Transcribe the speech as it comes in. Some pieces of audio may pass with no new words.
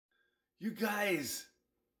You guys,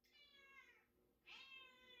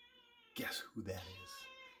 guess who that is?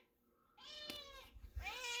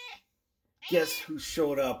 Guess who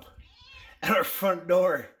showed up at our front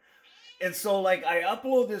door? And so, like, I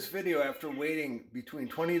upload this video after waiting between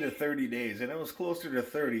 20 to 30 days, and it was closer to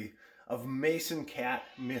 30, of Mason cat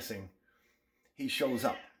missing. He shows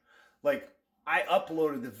up. Like, I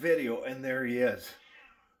uploaded the video, and there he is.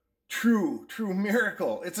 True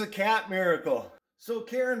miracle. It's a cat miracle. So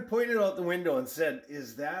Karen pointed out the window and said,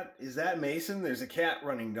 is that Mason? There's a cat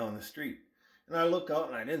running down the street. And I looked out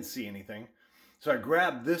and I didn't see anything. So I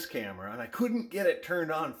grabbed this camera and I couldn't get it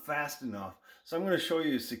turned on fast enough. So I'm going to show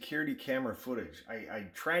you security camera footage. I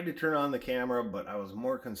tried to turn on the camera, but I was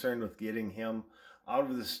more concerned with getting him out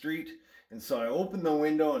of the street. And so I opened the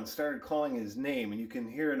window and started calling his name, and you can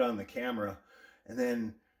hear it on the camera. And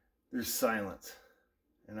then there's silence.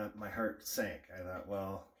 And my heart sank. I thought,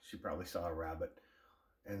 well, she probably saw a rabbit.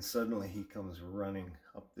 And suddenly he comes running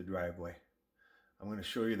up the driveway. I'm going to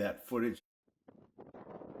show you that footage.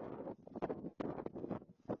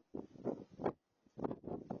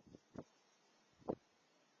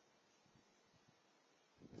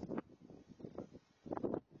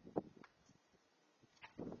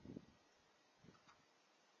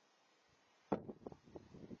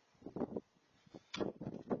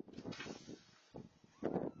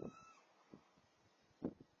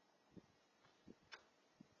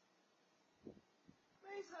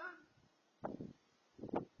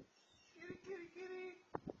 Kitty.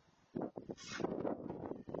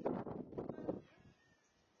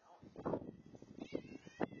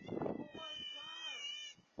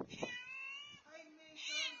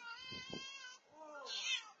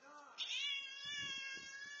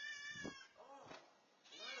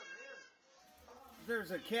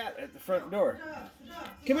 There's a cat at the front door.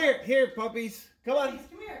 Come here, puppies. Come on.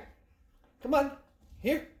 Come here. Come on.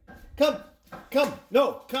 Here. Come.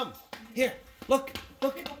 No, come. Here. Look.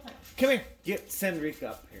 Come here. Send Rick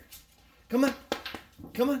up here. Come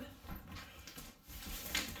on.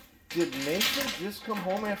 Did Mason just come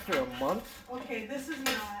home after a month? Okay, this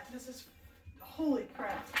is, holy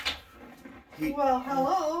crap. Well,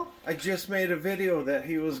 hello. I just made a video that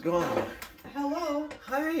he was gone. Hello.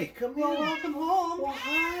 Hi, come here. Well, welcome home. Well,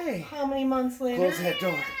 hi. How many months later? Close that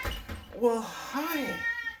door. Well, hi.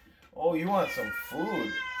 Oh, you want some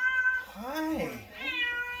food? Hi.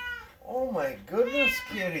 Oh my goodness,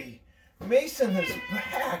 kitty. Mason is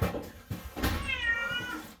back.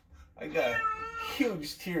 I got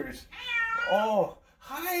huge tears. Oh,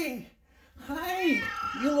 hi.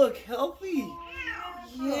 You look healthy.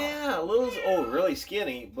 Yeah, a little, really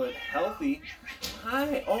skinny, but healthy.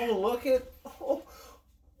 Hi. Oh, look at, oh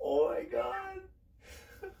my God.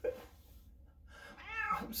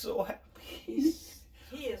 I'm so happy.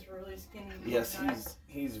 He is really skinny. Yes,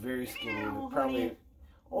 he's very skinny. Oh, probably. honey.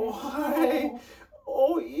 Oh, hi.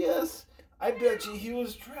 Oh, yes. I bet you he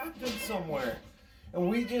was trapped in somewhere. And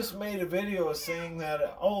we just made a video saying that an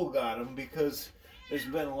owl got him because there's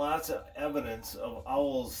been lots of evidence of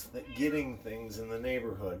owls getting things in the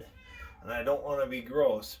neighborhood. And I don't want to be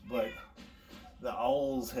gross, but the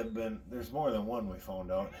owls have been, there's more than one we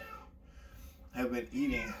found out, have been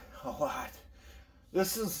eating a lot.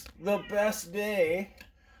 This is the best day.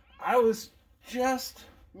 I was just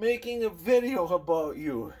making a video about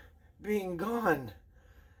you being gone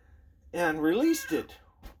and released it.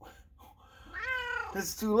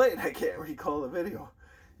 It's too late. I can't recall the video.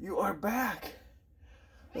 You are back.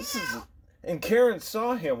 And Karen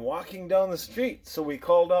saw him walking down the street, so we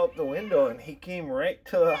called out the window and he came right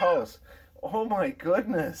to the house. Oh my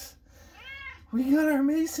goodness. We got our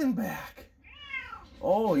Mason back.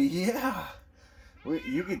 Oh yeah.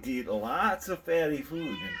 You get to eat lots of fatty food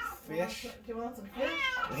and fish. Do you want some fish?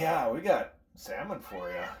 Yeah, we got salmon for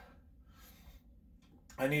you.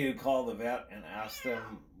 I need to call the vet and ask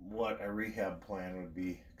them what a rehab plan would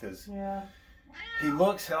be, because he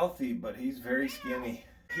looks healthy, but he's very skinny.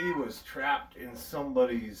 He was trapped in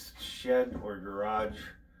somebody's shed or garage,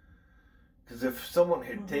 because if someone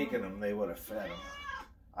had taken him, they would have fed him.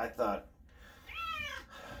 I thought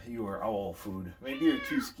you were owl food. Maybe you're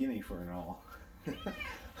too skinny for an owl.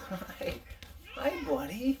 Hi,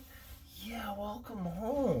 buddy. Yeah, welcome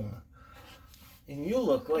home. And you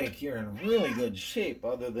look like you're in really good shape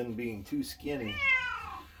other than being too skinny.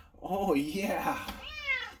 Oh, yeah.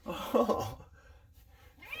 Oh.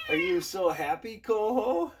 Are you so happy,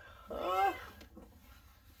 Coho? Huh? How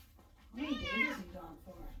many days was he gone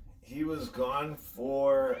for? He was gone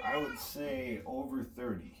for, I would say, over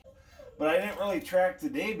 30. But I didn't really track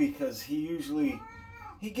today because he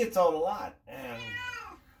gets out a lot. And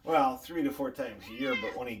Well, 3 to 4 times a year,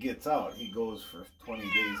 but when he gets out, he goes for 20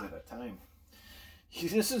 days at a time.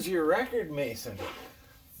 This is your record, Mason.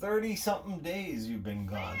 30-something days you've been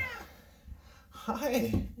gone.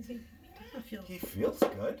 Hi. He feels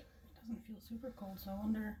good. It doesn't feel super cold, so I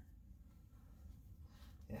wonder.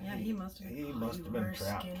 Yeah, he must have been. He must have been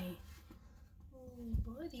trapped. Skinny.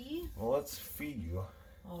 Oh, buddy. Well, let's feed you.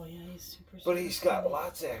 Oh yeah, he's super. But he's got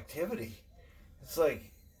lots of activity. It's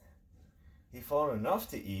like he found enough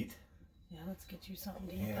to eat. Yeah, let's get you something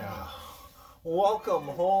to eat. Yeah. Welcome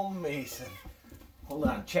home, Mason. Hold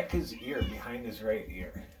on, check his ear behind his right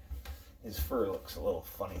ear. His fur looks a little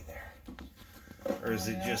funny there. Or is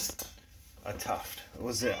it just a tuft?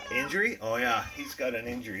 Was it an injury? Oh yeah, he's got an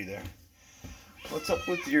injury there. What's up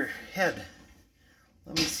with your head?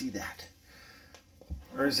 Let me see that.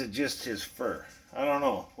 Or is it just his fur? I don't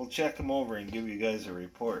know. We'll check him over and give you guys a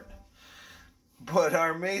report. But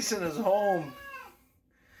our Mason is home.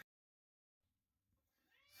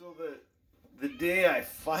 So the day I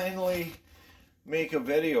finally make a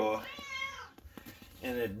video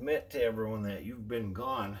and admit to everyone that you've been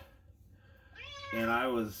gone, and I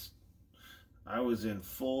was in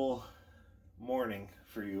full mourning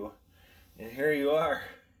for you, and here you are.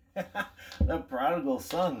 The prodigal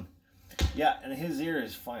son. Yeah, and his ear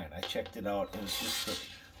is fine. I checked it out, and it's just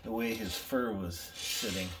the way his fur was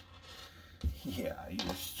sitting. Yeah, he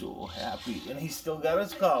was so happy, and he's still got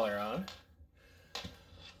his collar on.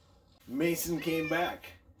 Mason came back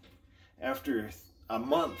after a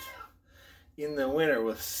month in the winter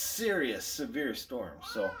with serious, severe storms.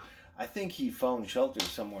 So I think he found shelter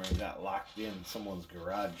somewhere and got locked in someone's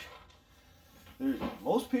garage.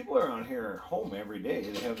 Most people around here are home every day.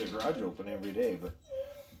 They have their garage open every day, but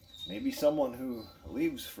maybe someone who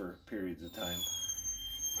leaves for periods of time.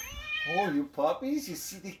 Oh, you puppies? You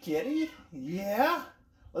see the kitty? Yeah?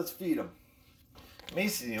 Let's feed him.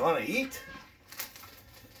 Mason, you want to eat?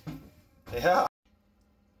 Yeah.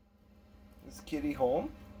 Is Kitty home?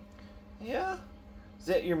 Yeah? Is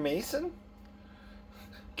that your Mason?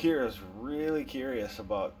 Kira's really curious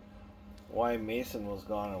about why Mason was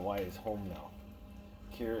gone and why he's home now.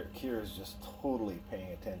 Kira's just totally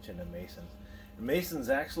paying attention to Mason. And Mason's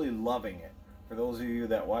actually loving it. For those of you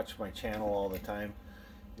that watch my channel all the time,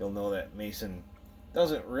 you'll know that Mason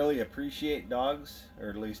doesn't really appreciate dogs, or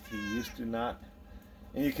at least he used to not.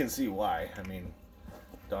 And you can see why. I mean,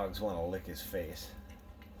 dogs want to lick his face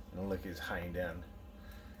and lick his hind end.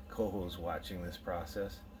 Coho's watching this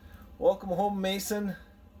process. Welcome home, Mason.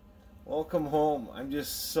 Welcome home. I'm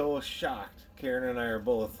just so shocked. Karen and I are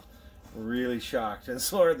both really shocked, and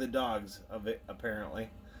so are the dogs of it, apparently.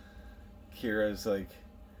 Kira's like,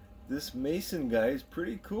 this Mason guy is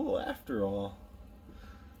pretty cool after all.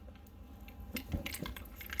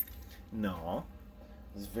 No,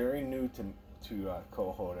 it's very new to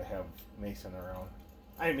Coho to have Mason around.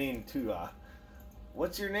 I mean,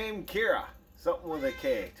 what's your name? Kira. Something with a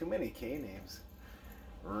K. Too many K names.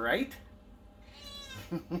 Right?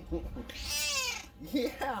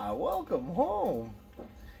 Yeah, welcome home.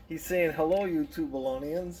 He's saying hello, you two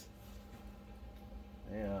Bolognians.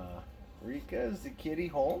 Yeah. Rika, is the kitty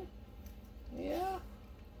home? Yeah.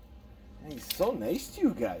 And he's so nice to you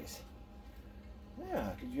guys.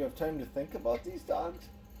 Yeah. Did you have time to think about these dogs?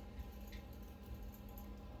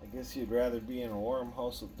 I guess you'd rather be in a warm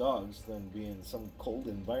house with dogs than be in some cold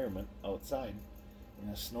environment outside in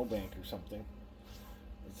a snowbank or something.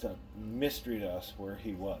 It's a mystery to us where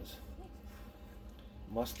he was.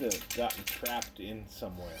 Must have gotten trapped in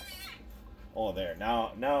somewhere. Oh, there.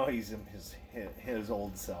 Now he's in his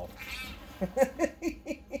old self.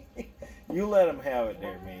 You let him have it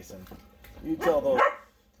there, Mason. You tell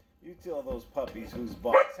those puppies who's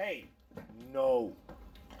boss. Hey, no.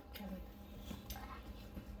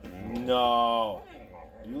 No.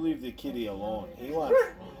 You leave the kitty alone. He wants.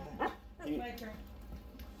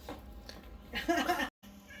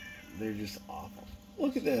 They're just awful.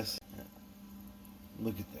 Look at this.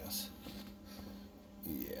 Look at this.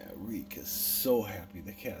 Yeah, Rika's so happy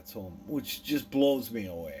the cat's home, which just blows me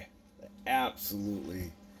away.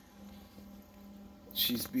 Absolutely.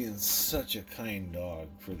 She's being such a kind dog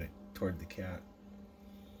toward the cat.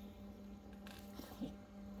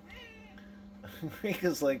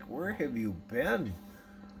 Rika's like, where have you been?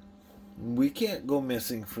 We can't go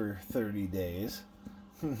missing for 30 days.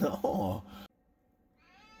 No.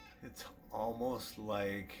 It's almost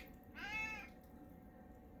like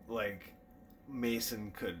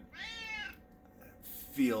Mason could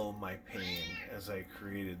feel my pain as I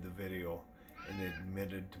created the video and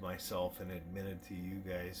admitted to myself and admitted to you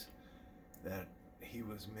guys that he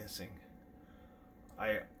was missing.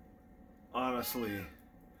 I honestly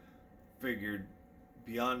figured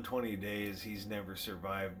beyond 20 days, he's never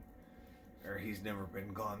survived, or he's never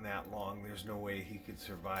been gone that long. There's no way he could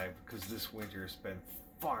survive, because this winter has been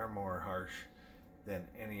far more harsh than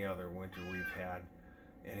any other winter we've had.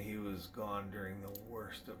 And he was gone during the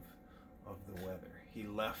worst of the weather. He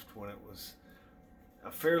left when it was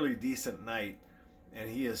a fairly decent night, and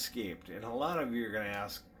he escaped. And a lot of you are going to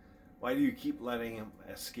ask, why do you keep letting him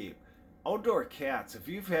escape? Outdoor cats, if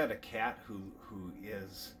you've had a cat who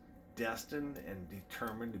is destined and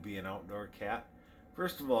determined to be an outdoor cat,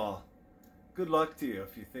 first of all, good luck to you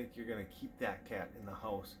if you think you're going to keep that cat in the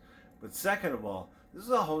house. But second of all, this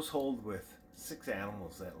is a household with 6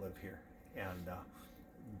 animals that live here, and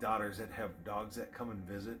daughters that have dogs that come and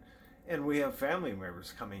visit, and we have family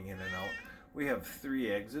members coming in and out. We have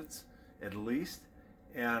 3 exits at least,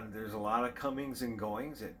 and there's a lot of comings and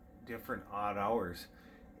goings at different odd hours.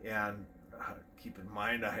 And keep in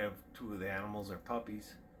mind, I have 2 of the animals are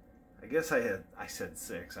puppies. I guess I said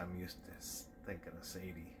 6. I'm used to thinking of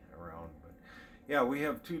Sadie around, but yeah, we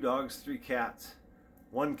have 2 dogs, 3 cats,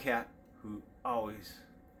 1 cat who always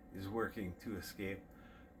is working to escape.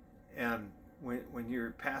 And when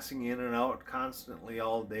you're passing in and out constantly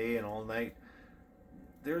all day and all night,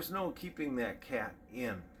 there's no keeping that cat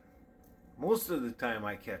in. Most of the time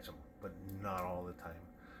I catch him, but not all the time.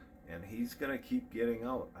 And he's gonna keep getting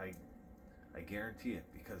out. I guarantee it,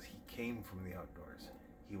 because he came from the outdoors.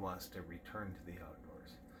 He wants to return to the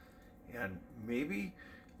outdoors. And maybe,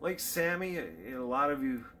 like Sammy, a lot of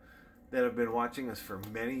you that have been watching us for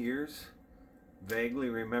many years vaguely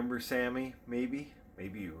remember Sammy, maybe.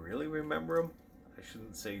 Maybe you really remember him. I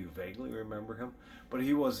shouldn't say you vaguely remember him, but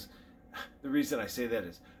he was, the reason I say that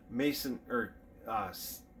is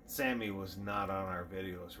Sammy was not on our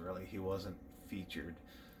videos really. He wasn't featured.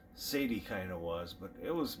 Sadie kind of was, but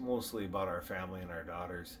it was mostly about our family and our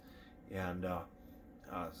daughters. And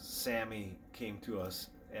Sammy came to us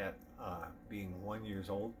at being 1 year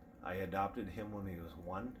old. I adopted him when he was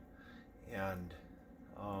 1, and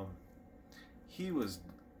he was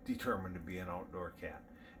determined to be an outdoor cat,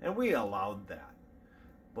 and we allowed that.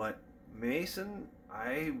 But Mason,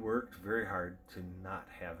 I worked very hard to not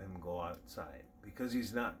have him go outside, because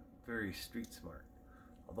he's not very street smart,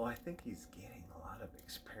 although I think he's gaining a lot of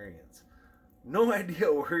experience. No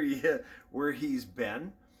idea where he's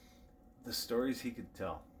been, the stories he could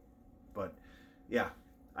tell. But yeah,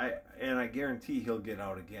 I guarantee he'll get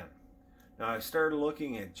out again. Now, I started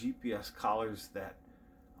looking at GPS collars that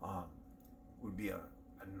would be a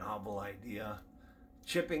novel idea.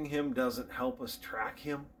 Chipping him doesn't help us track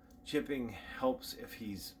him. Chipping helps if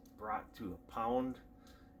he's brought to a pound,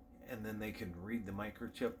 and then they can read the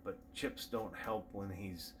microchip, but chips don't help when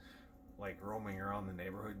he's like roaming around the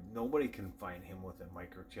neighborhood. Nobody can find him with a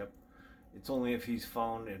microchip. It's only if he's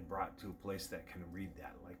found and brought to a place that can read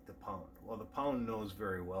that, like the pound. Well, the pound knows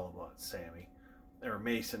very well about Sammy, or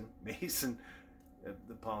Mason.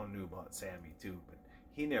 The pound knew about Sammy too, but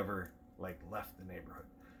he never left the neighborhood.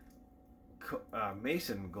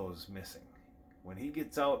 Mason goes missing. When he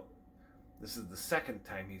gets out, this is the 2nd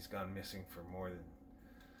time he's gone missing for more than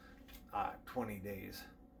 20 days.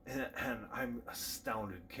 And I'm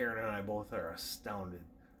astounded. Karen and I both are astounded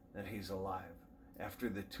that he's alive after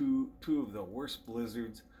the two of the worst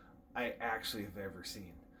blizzards I actually have ever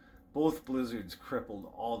seen. Both blizzards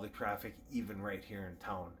crippled all the traffic, even right here in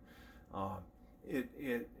town. All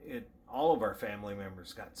of our family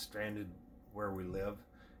members got stranded where we live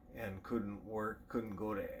and couldn't work, couldn't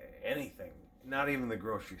go to anything, not even the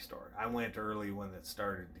grocery store. I went early when it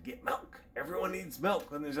started to get milk. Everyone needs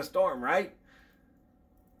milk when there's a storm, right?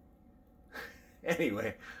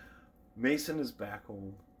 Anyway, Mason is back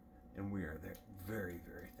home, and we are there very,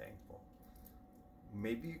 very thankful.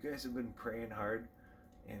 Maybe you guys have been praying hard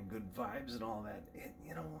and good vibes and all that.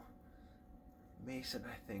 Mason,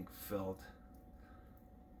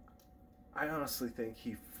 I honestly think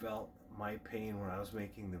he felt my pain when I was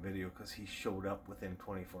making the video, because he showed up within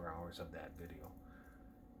 24 hours of that video.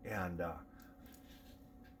 And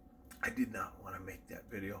I did not want to make that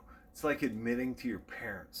video. It's like admitting to your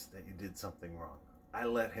parents that you did something wrong. I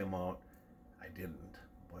let him out. I didn't,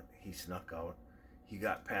 but he snuck out. He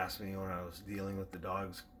got past me when I was dealing with the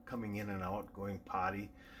dogs coming in and out, going potty.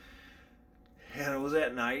 And it was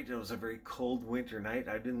at night. It was a very cold winter night.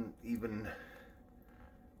 I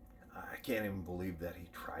can't even believe that he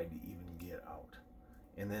tried to even get out.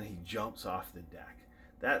 And then he jumps off the deck.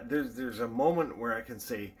 There's a moment where I can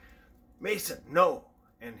say, Mason, no.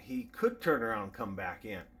 And he could turn around and come back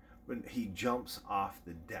in. But he jumps off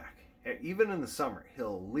the deck. Even in the summer,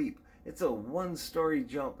 he'll leap. It's a 1-story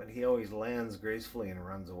jump, and he always lands gracefully and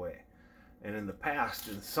runs away. And in the past,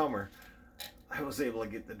 in summer, I was able to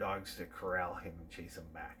get the dogs to corral him and chase him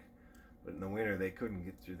back. But in the winter, they couldn't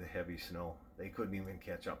get through the heavy snow. They couldn't even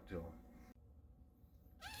catch up to him.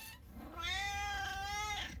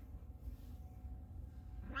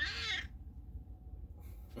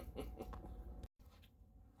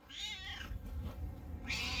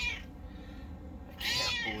 I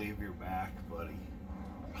can't believe you're back, buddy.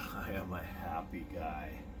 I am a happy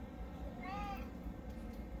guy.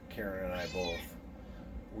 Karen and I both.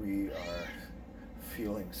 We are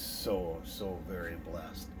feeling so very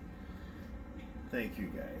blessed. Thank you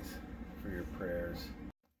guys for your prayers.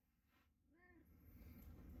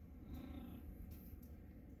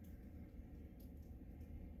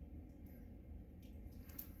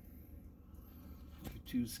 You're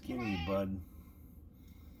too skinny, bud.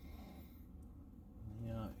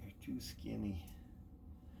 Yeah, you're too skinny.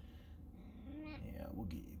 Yeah, we'll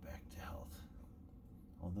get you back to health.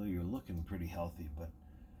 Although you're looking pretty healthy, but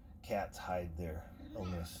cats hide their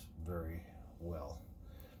illness very well.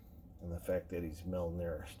 And the fact that he's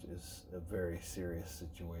malnourished is a very serious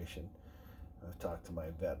situation. I've talked to my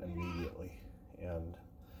vet immediately, and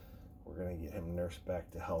we're going to get him nursed back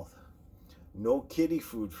to health. No kitty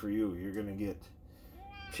food for you. You're going to get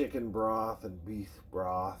chicken broth and beef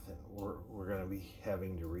broth, and we're going to be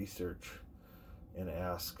having to research and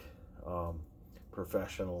ask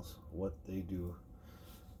professionals what they do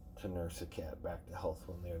to nurse a cat back to health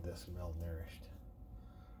when they're this malnourished.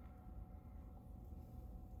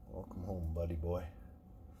 Welcome home, buddy boy.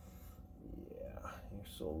 Yeah, you're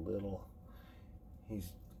so little.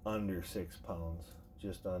 He's under 6 pounds,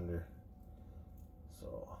 just under.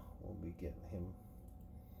 So we'll be getting him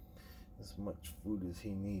as much food as he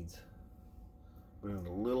needs, but in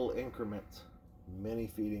little increments, many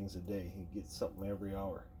feedings a day. He gets something every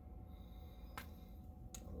hour.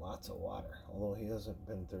 Lots of water, although he hasn't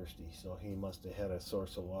been thirsty, so he must have had a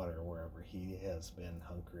source of water wherever he has been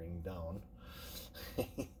hunkering down.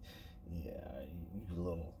 Yeah, you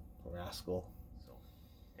little rascal. So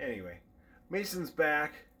anyway, Mason's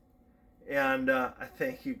back, and I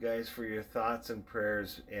thank you guys for your thoughts and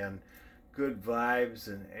prayers and good vibes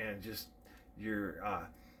and just your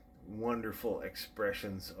wonderful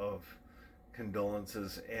expressions of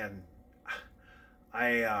condolences. And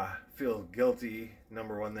I feel guilty,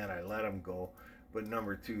 number one, that I let him go, but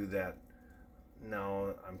number two, that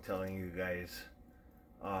now I'm telling you guys,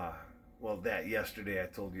 well, that yesterday I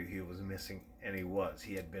told you he was missing, and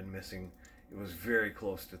he had been missing. It was very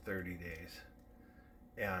close to 30 days,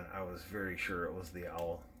 and I was very sure it was the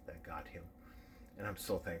owl that got him, and I'm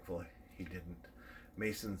so thankful he didn't.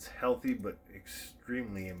 Mason's healthy, but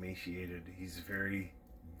extremely emaciated. He's very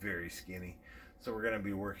skinny. So we're going to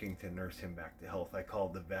be working to nurse him back to health. I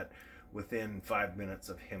called the vet within 5 minutes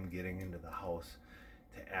of him getting into the house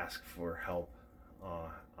to ask for help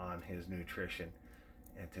on his nutrition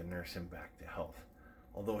and to nurse him back to health.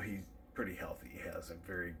 Although he's pretty healthy, he has a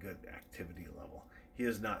very good activity level. He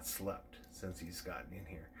has not slept since he's gotten in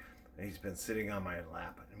here. And he's been sitting on my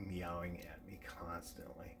lap and meowing at me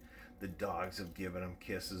constantly. The dogs have given him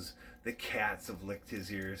kisses. The cats have licked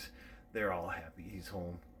his ears. They're all happy he's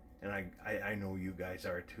home. And I know you guys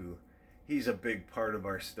are too. He's a big part of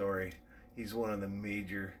our story. He's one of the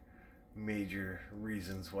major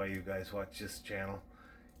reasons why you guys watch this channel.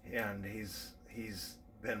 And he's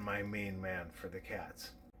been my main man for the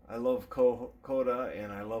cats. I love Coda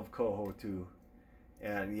and I love Coho too.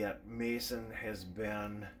 And yet Mason has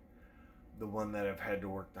been the one that I've had to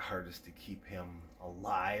work the hardest to keep him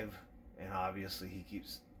alive. And obviously he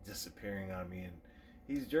keeps disappearing on me, and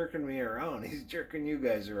he's jerking me around. He's jerking you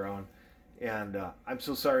guys around. And I'm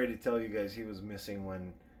so sorry to tell you guys he was missing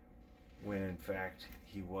when in fact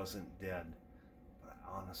he wasn't dead. But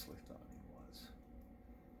I honestly thought he was.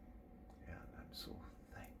 And I'm so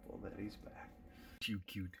thankful that he's back.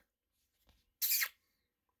 Cute.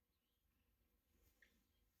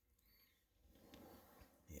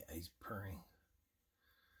 Yeah, he's purring.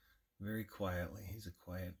 Very quietly. He's a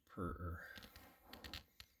quiet purrer.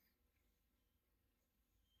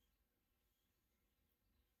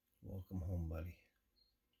 Welcome home, buddy.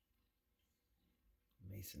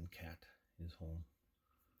 Mason Cat is home.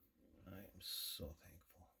 I am so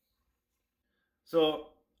thankful. So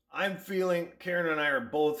Karen and I are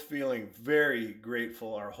both feeling very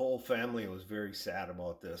grateful. Our whole family was very sad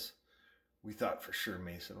about this. We thought for sure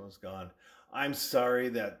Mason was gone. I'm sorry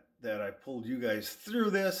that I pulled you guys through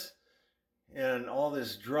this and all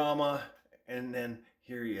this drama, and then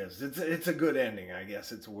here he is. It's a good ending, I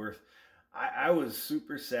guess. It's worth. I was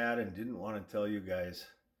super sad and didn't want to tell you guys,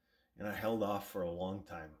 and I held off for a long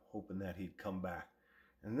time, hoping that he'd come back.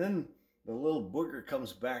 And then the little booger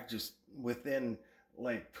comes back just within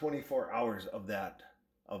like 24 hours of that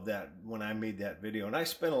when I made that video. And I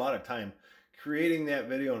spent a lot of time creating that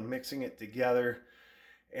video and mixing it together,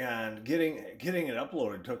 and getting it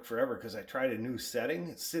uploaded took forever because I tried a new setting.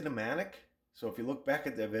 It's cinematic. So if you look back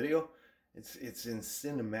at that video, it's in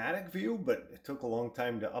cinematic view, but it took a long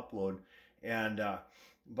time to upload. And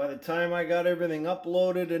by the time I got everything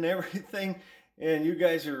uploaded and everything, and you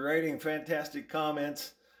guys are writing fantastic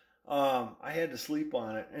comments, I had to sleep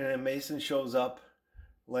on it. And then Mason shows up,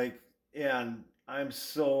 like, and I'm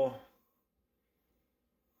so,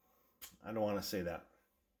 I don't want to say that.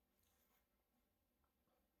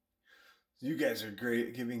 You guys are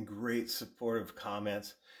great, giving great supportive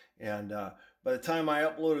comments. And by the time I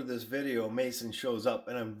uploaded this video, Mason shows up,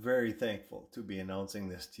 and I'm very thankful to be announcing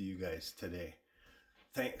this to you guys today.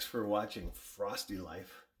 Thanks for watching Frosty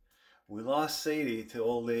Life. We lost Sadie to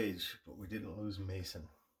old age, but we didn't lose Mason.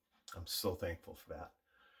 I'm so thankful for that.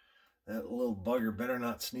 That little bugger better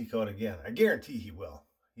not sneak out again. I guarantee he will.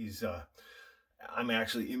 He's, I'm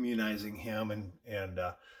actually immunizing him and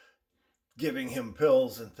giving him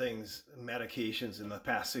pills and things, medications in the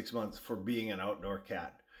past 6 months for being an outdoor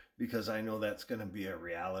cat, because I know that's going to be a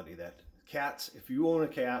reality. That cats, if you own a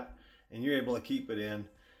cat and you're able to keep it in,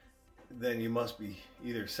 then you must be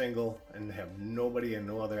either single and have nobody and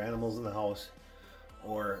no other animals in the house,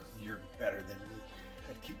 or you're better than me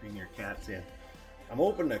at keeping your cats in. I'm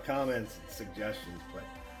open to comments and suggestions, but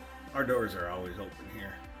our doors are always open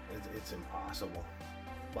here. It's impossible,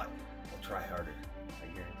 but we'll try harder. I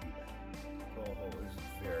guarantee that. Coho is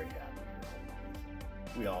very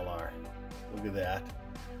happy. We all are. Look at that.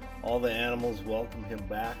 All the animals welcome him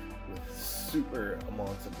back with super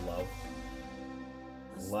amounts of love.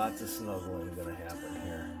 Lots of snuggling gonna happen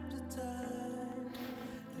here.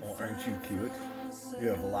 Oh, aren't you cute? You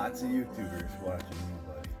have lots of YouTubers watching you,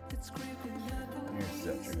 buddy.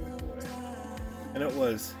 You're such a good boy. And it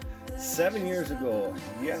was 7 years ago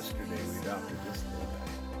yesterday we adopted this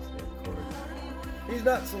little guy. He's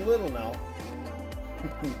not so little now.